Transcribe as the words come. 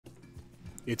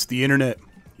It's the internet.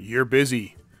 You're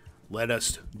busy. Let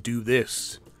us do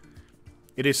this.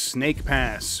 It is Snake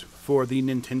Pass for the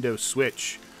Nintendo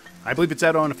Switch. I believe it's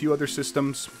out on a few other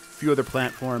systems, a few other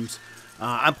platforms.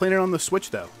 I'm playing it on the Switch,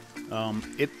 though.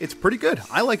 It's pretty good.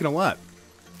 I like it a lot.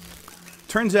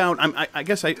 Turns out, I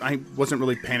guess I wasn't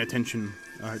really paying attention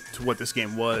to what this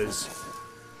game was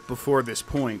before this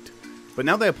point. But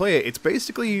now that I play it, it's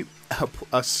basically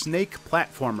a snake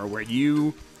platformer where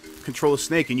you control a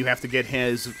snake and you have to get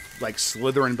his like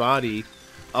slithering body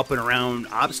up and around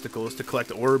obstacles to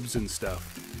collect orbs and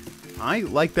stuff. I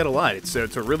like that a lot. It's a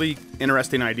really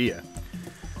interesting idea.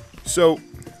 So,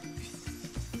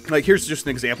 like, here's just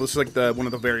an example. This is like one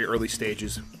of the very early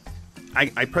stages.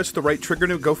 I press the right trigger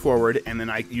to go forward, and then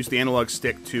I use the analog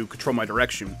stick to control my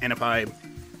direction. And if I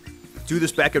do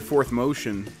this back and forth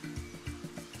motion,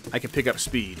 I can pick up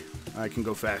speed. I can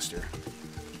go faster.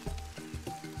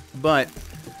 But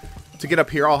to get up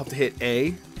here, I'll have to hit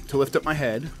A to lift up my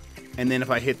head. And then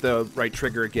if I hit the right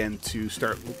trigger again to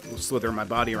start slithering my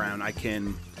body around, I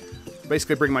can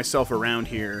basically bring myself around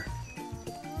here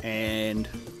and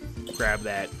grab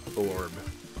that orb.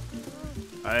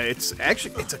 It's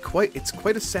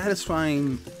quite a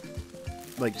satisfying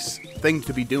like thing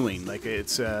to be doing. Like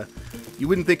it's you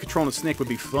wouldn't think controlling a snake would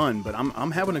be fun, but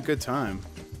I'm having a good time.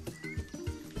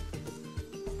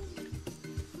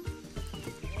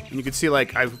 And you can see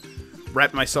like I've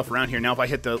wrapped myself around here. Now if I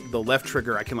hit the left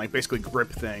trigger, I can like basically grip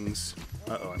things.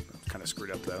 Uh-oh, I'm kind of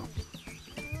screwed up though.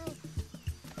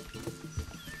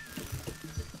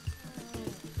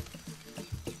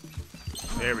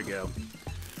 There we go.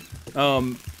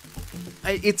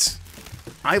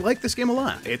 I like this game a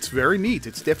lot. It's very neat.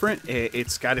 It's different.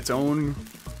 It's got its own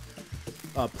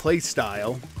play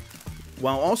style,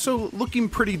 while also looking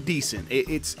pretty decent.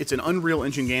 It's an Unreal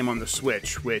Engine game on the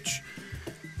Switch, which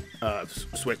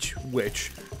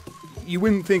you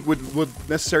wouldn't think would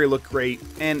necessarily look great,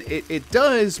 and it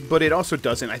does, but it also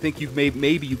doesn't. I think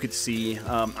maybe you could see,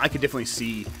 I could definitely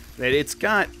see that it's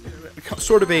got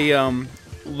sort of a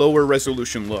lower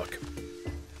resolution look.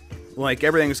 Like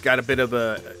everything's got a bit of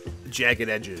a jagged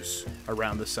edges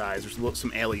around the sides. There's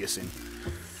some aliasing,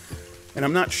 and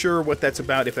I'm not sure what that's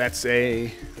about. If that's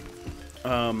a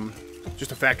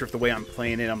just a factor of the way I'm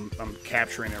playing it. I'm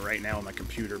capturing it right now on my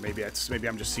computer. Maybe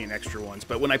I'm just seeing extra ones.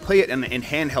 But when I play it in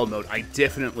handheld mode, I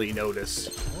definitely notice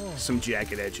some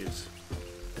jagged edges.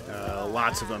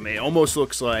 Lots of them. It almost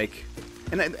looks like,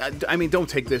 and I mean, don't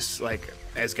take this like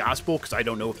as gospel, because I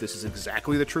don't know if this is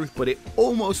exactly the truth, but it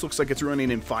almost looks like it's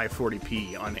running in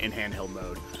 540p in handheld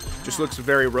mode. Just looks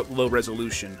very low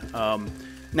resolution.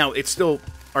 Now it's still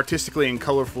artistically and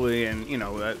colorfully, and you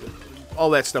know, all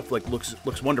that stuff like looks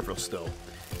wonderful still.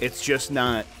 It's just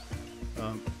not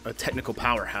a technical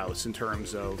powerhouse in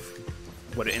terms of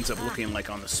what it ends up looking like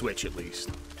on the Switch, at least.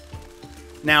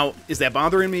 Now, is that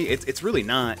bothering me? It's really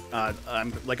not.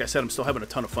 Like I said, I'm still having a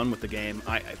ton of fun with the game.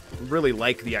 I really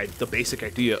like the basic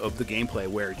idea of the gameplay,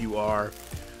 where you are,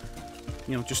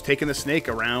 you know, just taking the snake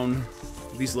around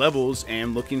these levels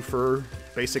and looking for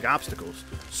basic obstacles.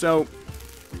 So,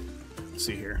 let's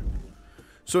see here.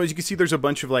 So as you can see, there's a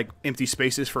bunch of like empty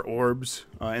spaces for orbs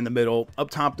in the middle.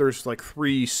 Up top, there's like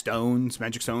 3 stones,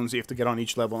 magic stones, you have to get on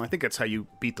each level. And I think that's how you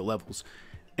beat the levels.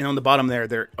 And on the bottom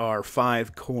there are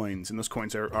 5 coins, and those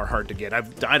coins are hard to get.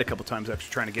 I've died a couple times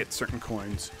actually trying to get certain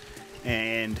coins,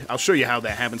 and I'll show you how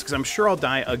that happens, because I'm sure I'll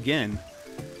die again,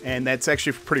 and that's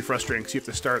actually pretty frustrating, because you have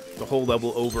to start the whole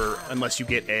level over unless you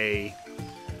get a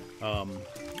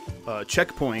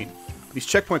checkpoint. These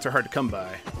checkpoints are hard to come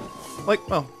by. Like,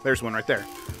 well, there's one right there.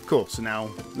 Cool, so now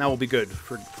we'll be good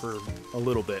for a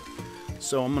little bit.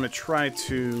 So I'm going to try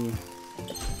to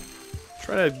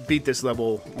beat this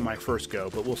level on my first go,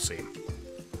 but we'll see.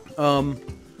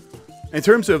 In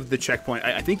terms of the checkpoint,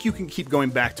 I think you can keep going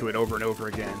back to it over and over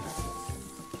again.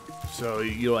 So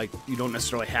you don't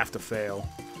necessarily have to fail.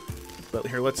 But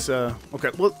here, let's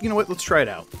okay, well, you know what? Let's try it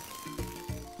out.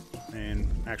 And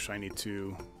actually, I need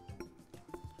to.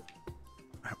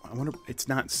 I wonder. It's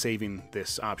not saving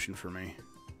this option for me.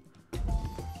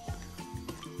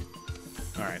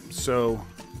 All right. So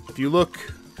if you look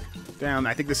down,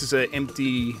 I think this is an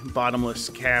empty, bottomless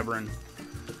cavern.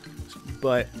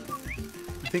 But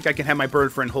I think I can have my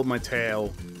bird friend hold my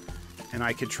tail, and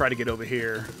I could try to get over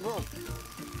here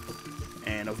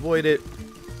and avoid it.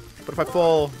 But if I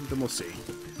fall, then we'll see.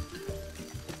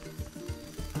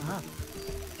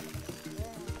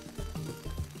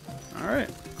 Alright,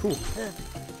 cool.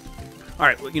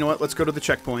 Alright, well, you know what? Let's go to the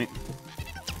checkpoint.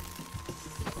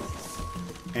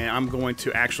 And I'm going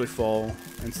to actually fall.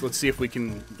 And so let's see if we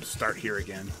can start here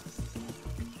again.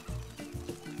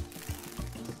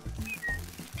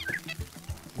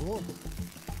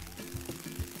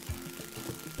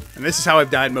 And this is how I've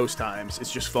died most times.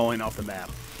 It's just falling off the map.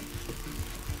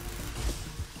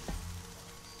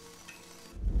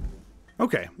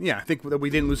 Okay, yeah, I think that we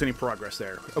didn't lose any progress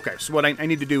there. Okay, so what I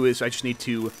need to do is I just need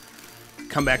to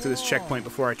come back to this checkpoint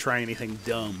before I try anything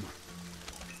dumb.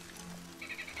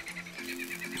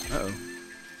 Uh-oh.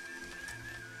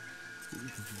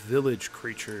 Village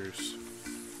creatures.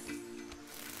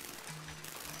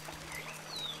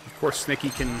 Of course,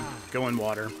 Snicky can go in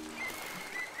water.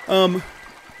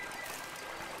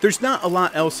 There's not a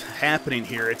lot else happening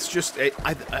here. It's just,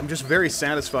 I'm just very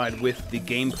satisfied with the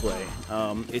gameplay.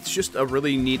 It's just a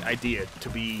really neat idea to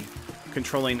be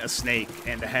controlling a snake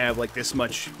and to have, like, this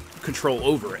much control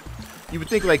over it. You would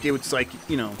think, like, it was, like,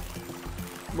 you know,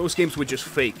 most games would just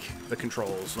fake the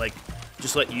controls. Like,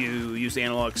 just let you use the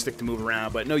analog stick to move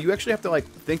around. But no, you actually have to, like,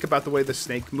 think about the way the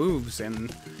snake moves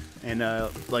and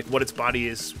like, what its body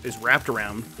is wrapped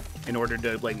around in order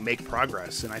to, like, make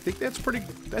progress. And I think that's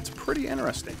pretty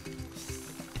interesting.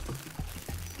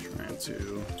 Trying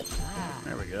to...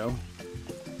 There we go.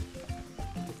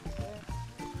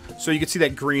 So you can see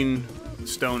that green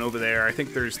stone over there. I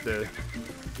think there's the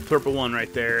purple one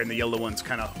right there, and the yellow one's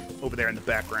kind of over there in the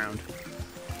background.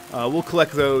 We'll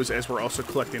collect those as we're also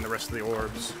collecting the rest of the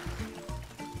orbs.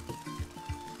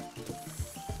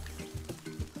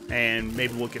 And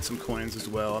maybe we'll get some coins as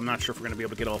well. I'm not sure if we're going to be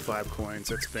able to get all 5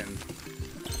 coins. It's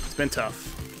been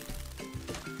tough.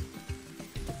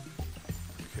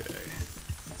 Okay.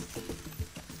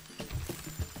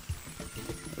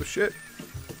 Oh shit.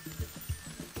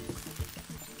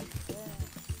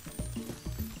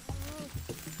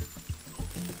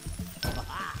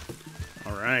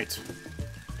 All right.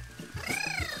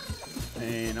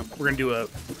 And we're going to do a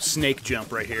snake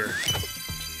jump right here.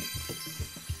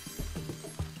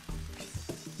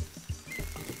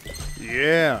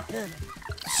 Yeah.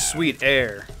 Sweet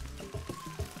air.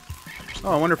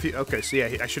 Oh, I wonder if you... Okay, so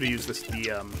yeah, I should have used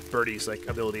the birdie's, like,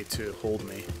 ability to hold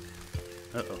me.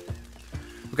 Uh-oh.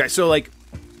 Okay, so, like,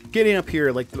 getting up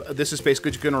here, like, this is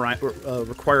basically going to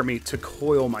require me to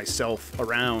coil myself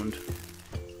around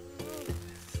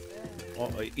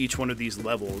each one of these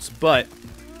levels. But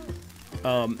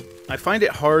I find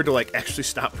it hard to, like, actually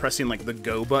stop pressing, like, the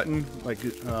go button, like,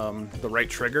 the right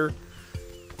trigger.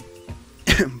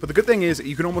 But the good thing is,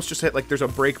 you can almost just hit, like, there's a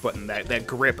brake button, that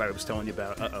grip I was telling you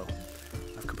about. Uh-oh.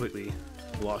 I've completely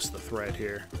lost the thread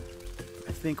here.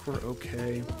 I think we're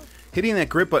okay. Hitting that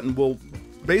grip button will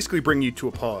basically bring you to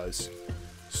a pause.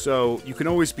 So you can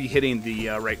always be hitting the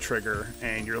right trigger,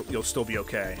 and you'll still be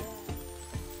okay.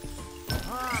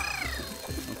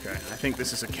 Okay, I think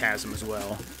this is a chasm as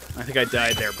well. I think I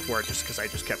died there before just because I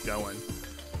just kept going.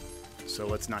 So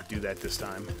let's not do that this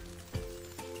time.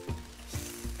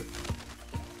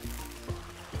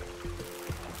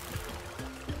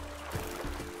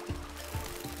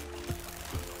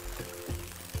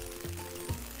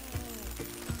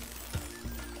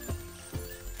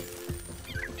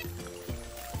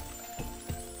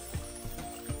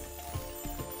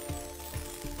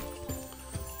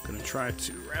 Try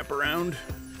to wrap around,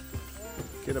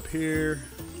 get up here.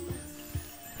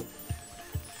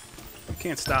 You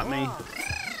can't stop me.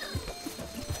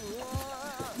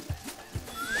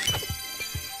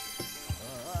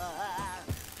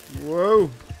 Whoa.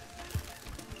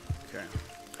 Okay.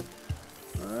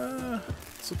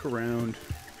 Let's look around.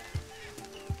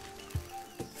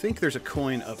 I think there's a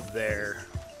coin up there.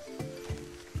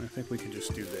 I think we can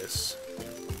just do this.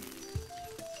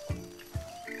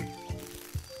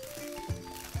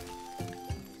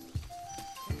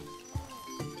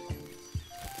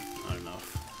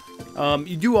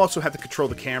 You do also have to control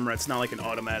the camera. It's not like an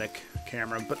automatic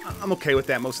camera, but I'm okay with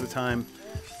that most of the time.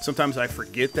 Sometimes I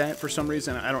forget that for some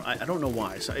reason. I don't know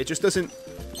why. So it just doesn't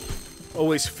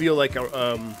always feel like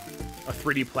a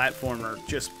 3D platformer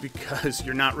just because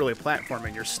you're not really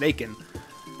platforming. You're snaking.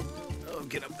 Oh,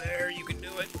 get up there. You can do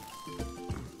it.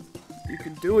 You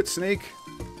can do it, Snake.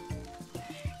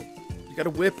 You got to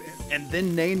whip and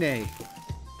then nay-nay.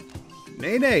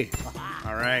 Nay-nay.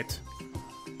 All right.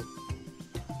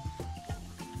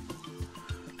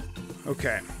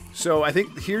 Okay, so I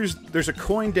think there's a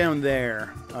coin down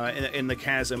there in the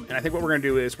chasm, and I think what we're going to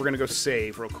do is we're going to go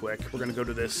save real quick. We're going to go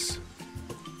to this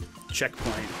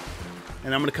checkpoint,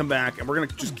 and I'm going to come back, and we're going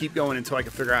to just keep going until I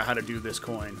can figure out how to do this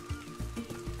coin.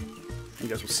 You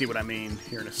guys will see what I mean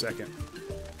here in a second.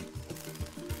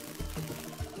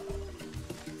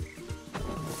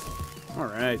 All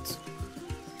right.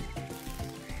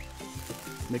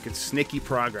 Making sneaky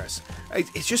progress.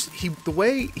 It's just the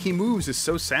way he moves is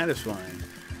so satisfying,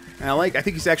 and I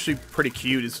think he's actually pretty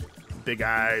cute. His big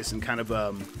eyes and kind of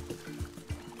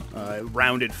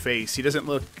rounded face. He doesn't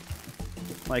look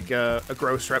like a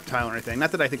gross reptile or anything.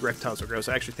 Not that I think reptiles are gross.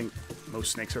 I actually think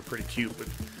most snakes are pretty cute, but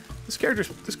this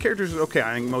character's okay.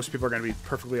 I think most people are going to be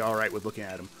perfectly all right with looking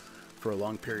at him for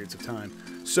long periods of time.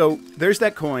 So there's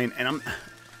that coin, and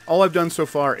all I've done so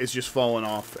far is just fallen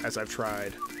off as I've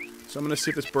tried. So I'm going to see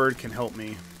if this bird can help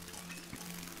me.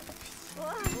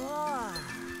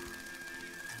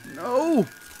 No!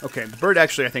 Okay, the bird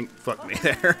actually, I think, fucked me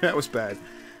there. That was bad.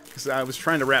 Because I was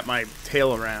trying to wrap my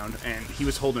tail around, and he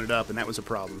was holding it up, and that was a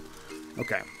problem.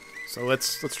 Okay, so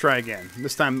let's try again.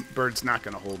 This time, bird's not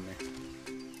going to hold me.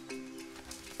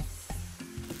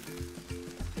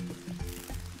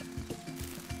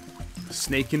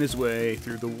 Snaking his way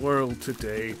through the world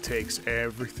today takes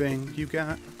everything you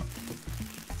got.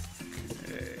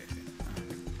 Okay.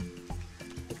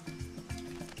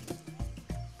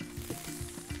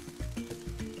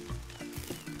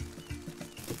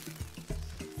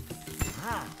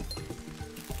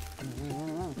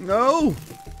 No!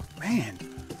 Man,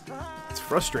 it's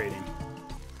frustrating.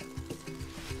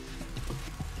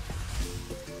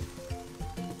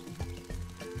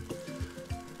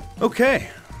 Okay.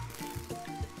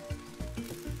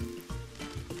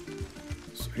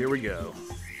 So here we go.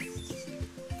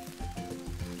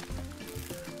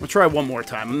 We'll try one more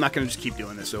time. I'm not going to just keep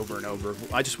doing this over and over.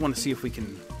 I just want to see if we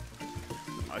can...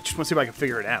 I just want to see if I can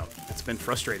figure it out. It's been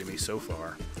frustrating me so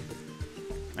far.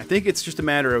 I think it's just a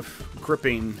matter of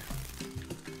gripping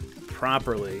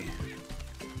properly.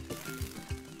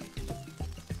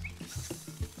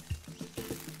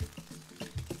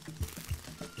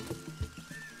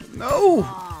 No!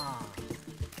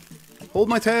 Hold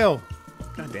my tail.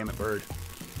 God damn it, bird.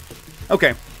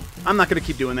 Okay, I'm not going to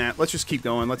keep doing that. Let's just keep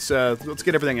going. Let's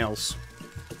get everything else.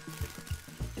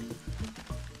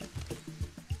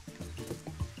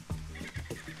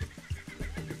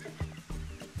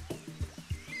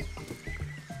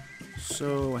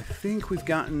 So, I think we've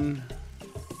gotten...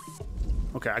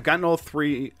 Okay, I've gotten all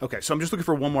three... Okay, so I'm just looking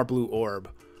for one more blue orb.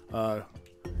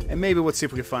 And maybe let's see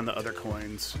if we can find the other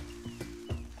coins.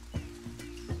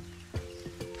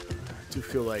 I do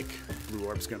feel like blue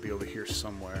orb's going to be over here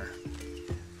somewhere.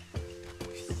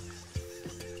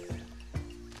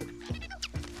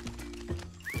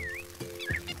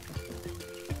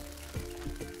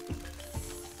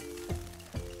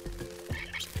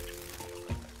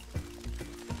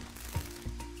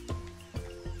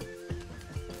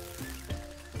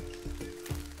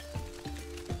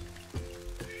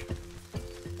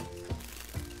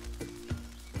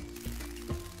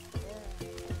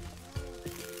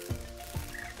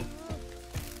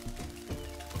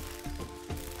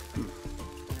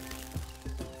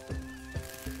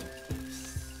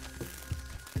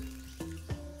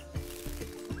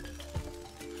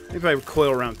 Maybe if I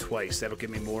coil around twice, that'll give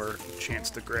me more chance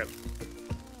to grip.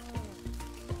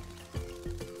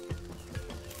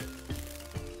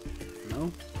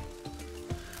 No?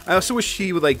 I also wish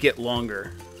he would, like, get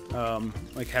longer.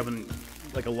 Like having,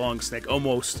 like, a long snake.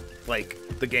 Almost like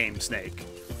the game snake.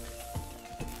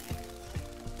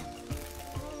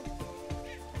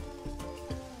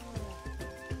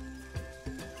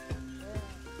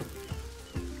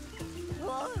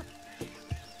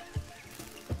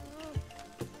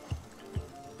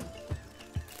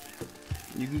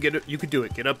 You can get it. You could do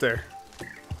it. Get up there.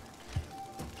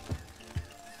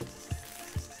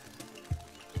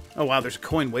 Oh wow, there's a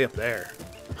coin way up there.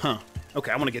 Huh.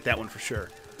 Okay, I want to get that one for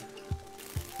sure.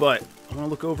 But I want to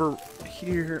look over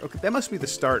here. Okay, that must be the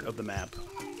start of the map.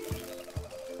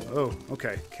 Oh,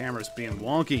 okay. Camera's being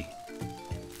wonky.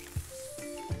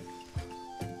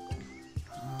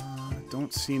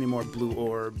 Don't see any more blue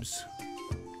orbs.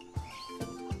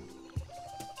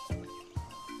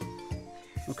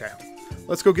 Okay.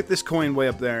 Let's go get this coin way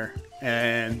up there,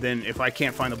 and then if I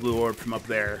can't find the blue orb from up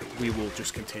there, we will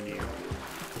just continue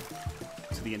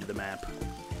to the end of the map.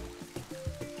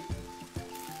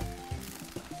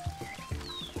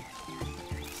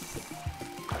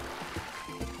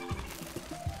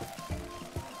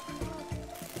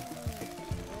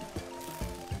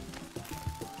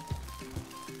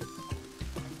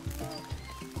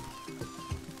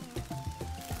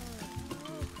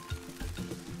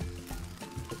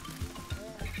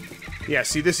 Yeah,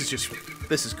 see, this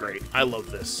is great. I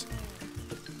love this.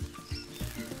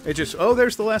 It just, oh,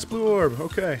 there's the last blue orb.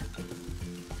 Okay.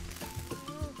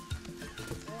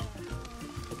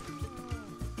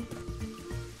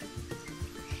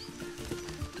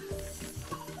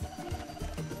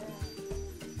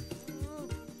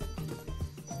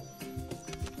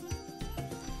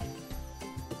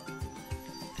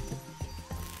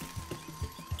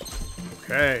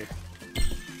 Okay.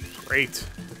 Great.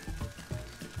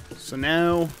 So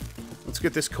now, let's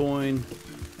get this coin.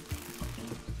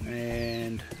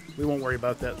 And we won't worry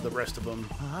about that. The rest of them.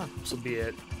 This will be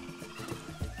it.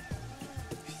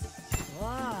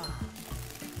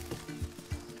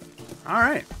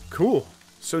 Alright, cool.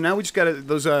 So now we just got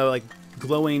those like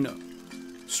glowing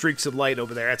streaks of light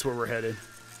over there. That's where we're headed.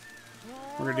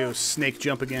 We're going to do a snake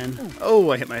jump again. Oh,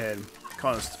 I hit my head.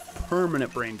 Caused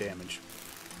permanent brain damage.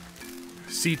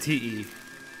 CTE.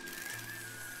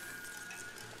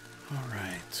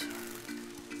 Alright.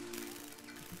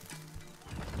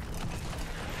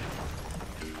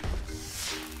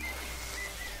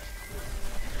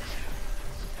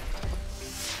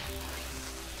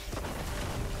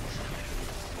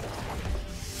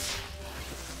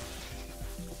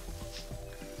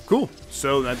 Cool.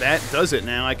 So that does it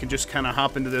now. I can just kind of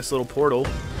hop into this little portal,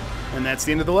 and that's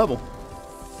the end of the level.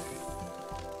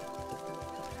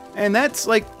 And that's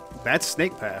Snake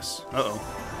Pass.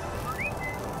 Uh-oh.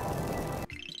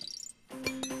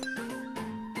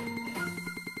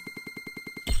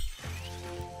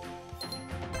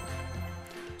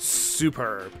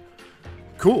 Superb.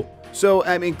 Cool. So,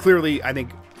 I mean, clearly, I think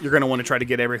you're going to want to try to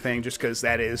get everything just because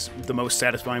that is the most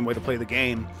satisfying way to play the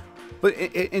game. But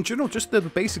in general, just the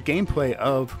basic gameplay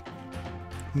of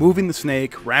moving the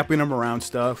snake, wrapping them around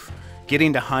stuff,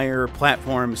 getting to higher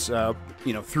platforms,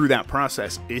 you know, through that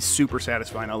process is super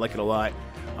satisfying. I like it a lot.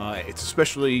 It's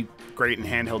especially great in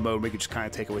handheld mode. We can just kind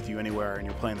of take it with you anywhere, and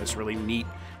you're playing this really neat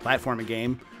platforming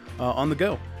game on the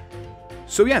go.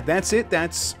 So yeah, that's it.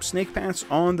 That's Snake Pass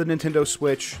on the Nintendo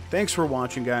Switch. Thanks for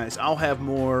watching, guys. I'll have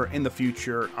more in the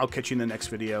future. I'll catch you in the next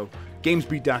video.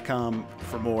 GamesBeat.com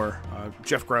for more.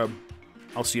 Jeff Grubb.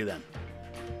 I'll see you then.